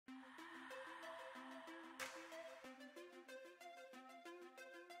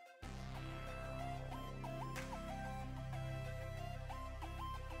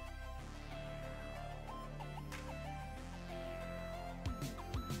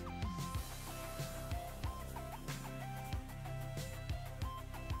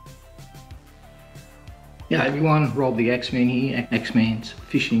Yeah, everyone, Rob the Axeman here, Axeman's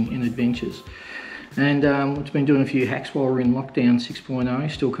Fishing and Adventures. And we've been doing a few hacks while we're in lockdown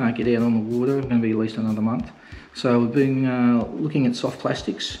 6.0, still can't get out on the water, going to be at least another month. So we've been looking at soft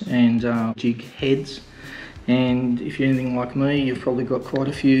plastics and jig heads. And if you're anything like me, you've probably got quite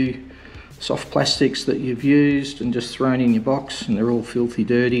a few soft plastics that you've used and just thrown in your box, and they're all filthy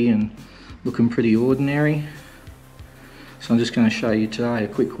dirty and looking pretty ordinary. So I'm just going to show you today a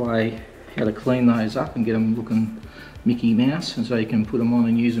quick way how to clean those up and get them looking Mickey Mouse, and so you can put them on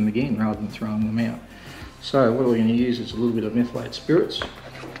and use them again rather than throwing them out. So what we're going to use is a little bit of methylated spirits,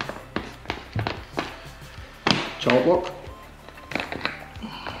 child lock,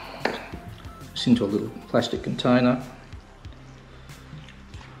 just into a little plastic container.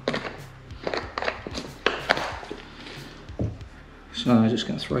 So I'm just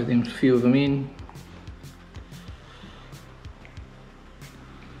going to throw a few of them in.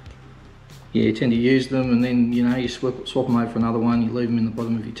 Yeah, you tend to use them, and then you swap them over for another one. You leave them in the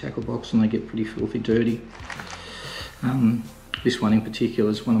bottom of your tackle box and they get pretty filthy dirty. This one in particular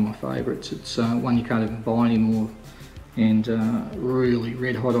is one of my favourites. It's one you can't even buy anymore, and really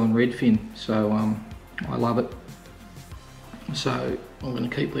red hot on redfin, so I love it. So I'm going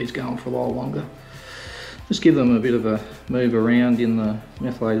to keep these going for a while longer. Just give them a bit of a move around in the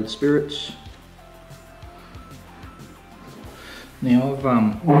methylated spirits. Now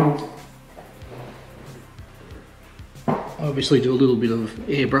I obviously do a little bit of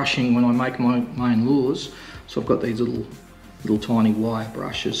airbrushing when I make my own lures, so I've got these little tiny wire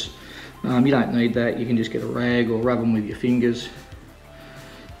brushes. You don't need that, you can just get a rag or rub them with your fingers. You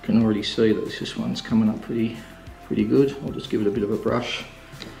can already see that this one's coming up pretty good. I'll just give it a bit of a brush,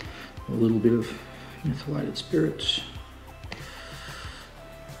 a little bit of methylated spirits.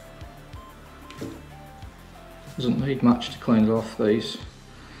 Doesn't need much to clean it off, these,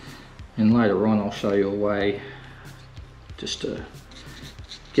 and later on I'll show you a way just to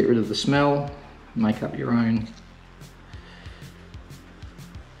get rid of the smell, make up your own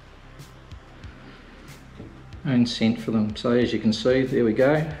scent for them. So as you can see, there we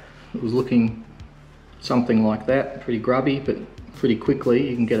go. It was looking something like that, pretty grubby, but pretty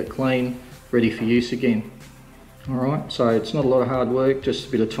quickly you can get it clean, ready for use again. Alright, so it's not a lot of hard work, just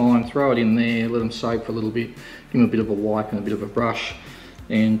a bit of time. Throw it in there, let them soak for a little bit, give them a bit of a wipe and a bit of a brush,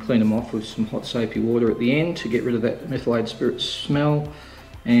 and clean them off with some hot soapy water at the end to get rid of that methylated spirit smell.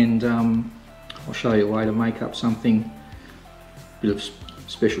 And I'll show you a way to make up something, a bit of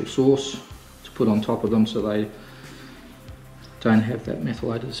special sauce to put on top of them so they don't have that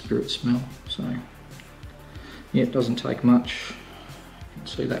methylated spirit smell. So yeah, it doesn't take much. You can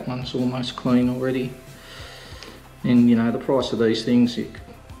see that one's almost clean already. And the price of these things are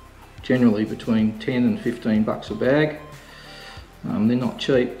generally between 10 and 15 bucks a bag. They're not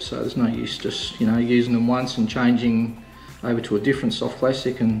cheap, so there's no use just using them once and changing over to a different soft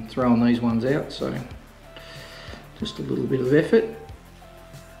plastic and throwing these ones out. So just a little bit of effort.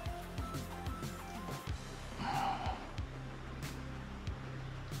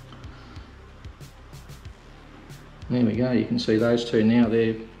 There we go, you can see those two now,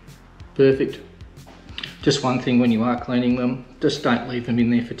 they're perfect. Just one thing when you are cleaning them, just don't leave them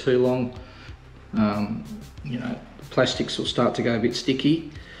in there for too long. Plastics will start to go a bit sticky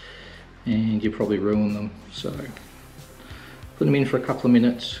and you'll probably ruin them. So put them in for a couple of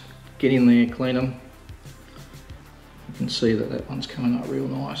minutes, get in there, clean them. You can see that that one's coming up real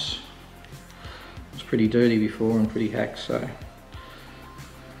nice. It was pretty dirty before and pretty hacked, so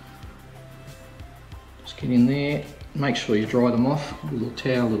just get in there, make sure you dry them off with a little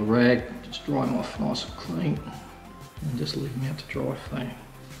towel, a little rag, just dry them off nice and clean and just leave them out to dry for you.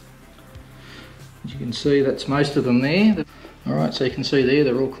 As you can see, that's most of them there. Alright, so you can see there,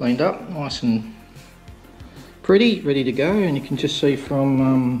 they're all cleaned up, nice and pretty, ready to go. And you can just see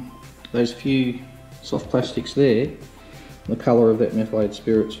from those few soft plastics there, the colour of that methylated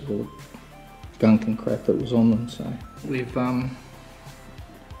spirits, all the gunk and crap that was on them. So we've that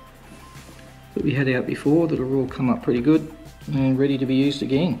we had out before that have all come up pretty good and ready to be used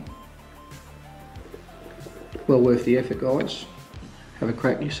again. Well worth the effort, guys. Have a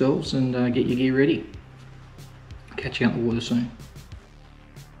crack yourselves and get your gear ready. Catch you out in the water soon.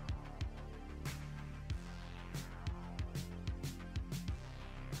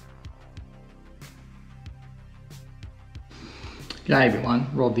 G'day everyone,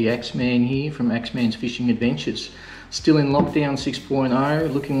 Rob the Axeman here from Axeman's Fishing Adventures. Still in lockdown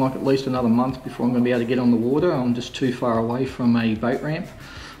 6.0, looking like at least another month before I'm going to be able to get on the water. I'm just too far away from a boat ramp.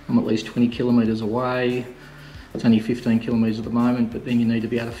 I'm at least 20 kilometres away. It's only 15 kilometres at the moment, but then you need to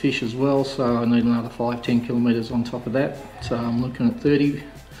be able to fish as well, so I need another 5-10 kilometres on top of that. So I'm looking at 30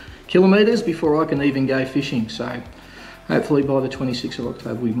 kilometres before I can even go fishing. So hopefully by the 26th of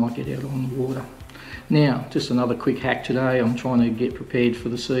October we might get out on the water. Now, just another quick hack today. I'm trying to get prepared for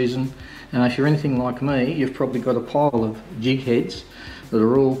the season. If you're anything like me, you've probably got a pile of jig heads that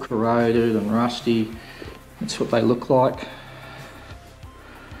are all corroded and rusty. That's what they look like.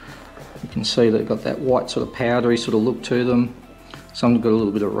 You can see they've got that white sort of powdery sort of look to them. Some have got a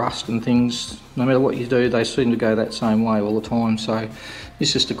little bit of rust and things. No matter what you do, they seem to go that same way all the time. So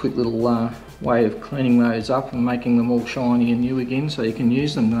it's just a quick little way of cleaning those up and making them all shiny and new again so you can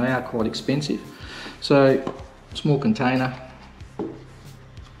use them. They are quite expensive. So, small container.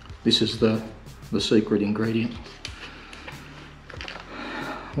 This is the secret ingredient.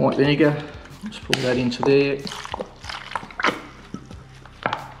 White vinegar, let's pour that into there.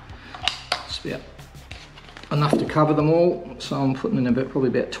 It's about enough to cover them all, so I'm putting in probably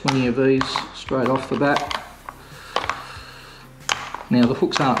about 20 of these straight off the bat. Now the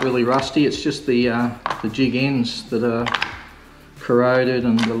hooks aren't really rusty, it's just the jig ends that are corroded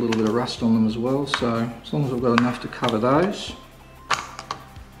and got a little bit of rust on them as well, so as long as I've got enough to cover those.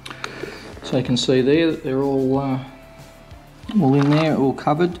 So you can see there that they're all in there, all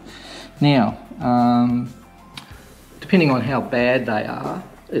covered. Now, depending on how bad they are,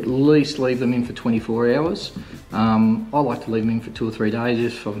 at least leave them in for 24 hours. I like to leave them in for 2 or 3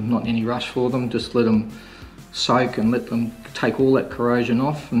 days if I'm not in any rush for them. Just let them soak and let them take all that corrosion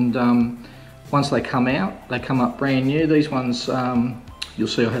off, and once they come out, they come up brand new. These ones, you'll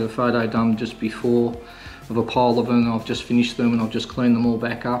see I had a photo done just before of a pile of them. I've just finished them and I've just cleaned them all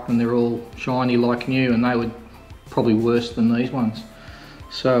back up and they're all shiny like new, and they were probably worse than these ones.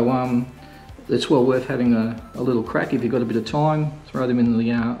 So it's well worth having a little crack if you've got a bit of time. Throw them in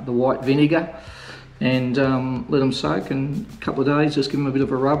the white vinegar and let them soak, and a couple of days just give them a bit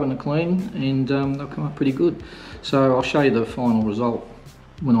of a rub and a clean, and they'll come up pretty good. So I'll show you the final result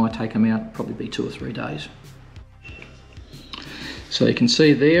when I take them out. Probably be 2 or 3 days. So you can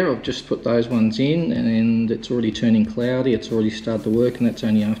see there I've just put those ones in, and it's already turning cloudy. It's already started to work, and that's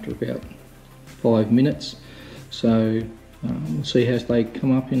only after about 5 minutes. So we'll see how they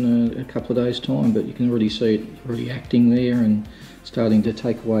come up in a couple of days time, but you can already see it already acting there and starting to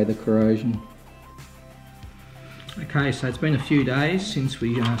take away the corrosion. Okay, so it's been a few days since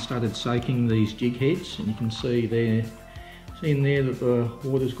we started soaking these jig heads, and you can see there, in there that the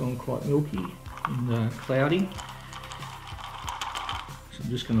water's gone quite milky and cloudy. So I'm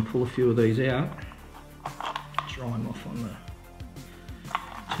just going to pull a few of these out, dry them off on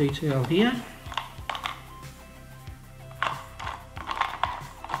the tea towel here.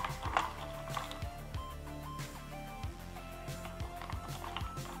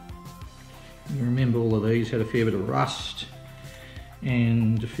 You remember all of these had a fair bit of rust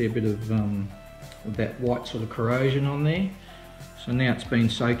and a fair bit of that white sort of corrosion on there. So now it's been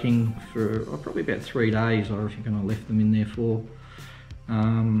soaking for probably about 3 days, I reckon I left them in there for.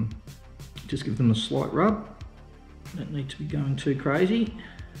 Just give them a slight rub, don't need to be going too crazy,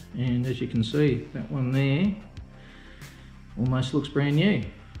 and as you can see, that one there almost looks brand new.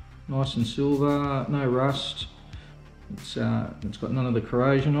 Nice and silver, no rust, it's got none of the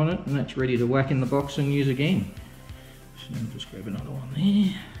corrosion on it, and that's ready to whack in the box and use again. So I'll just grab another one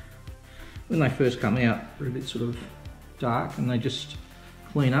there. When they first come out, they're a bit sort of dark, and they just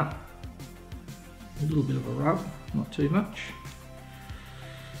clean up. A little bit of a rub, not too much.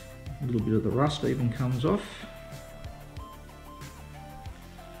 A little bit of the rust even comes off.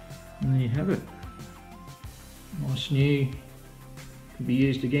 And there you have it. Nice new, can be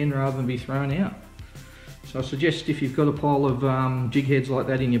used again rather than be thrown out. So I suggest if you've got a pile of jig heads like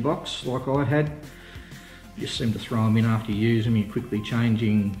that in your box, like I had, you just seem to throw them in after you use them. You're quickly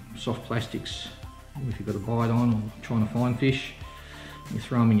changing soft plastics. If you've got a bite on or trying to find fish, you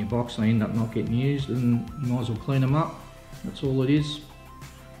throw them in your box, they end up not getting used, and you might as well clean them up. That's all it is.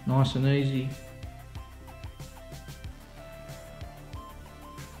 Nice and easy.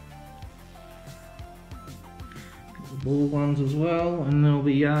 The ball ones as well, and they'll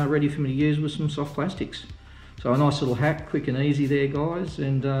be ready for me to use with some soft plastics. So a nice little hack, quick and easy there guys,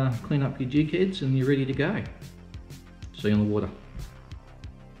 and clean up your jig heads and you're ready to go. See you on the water.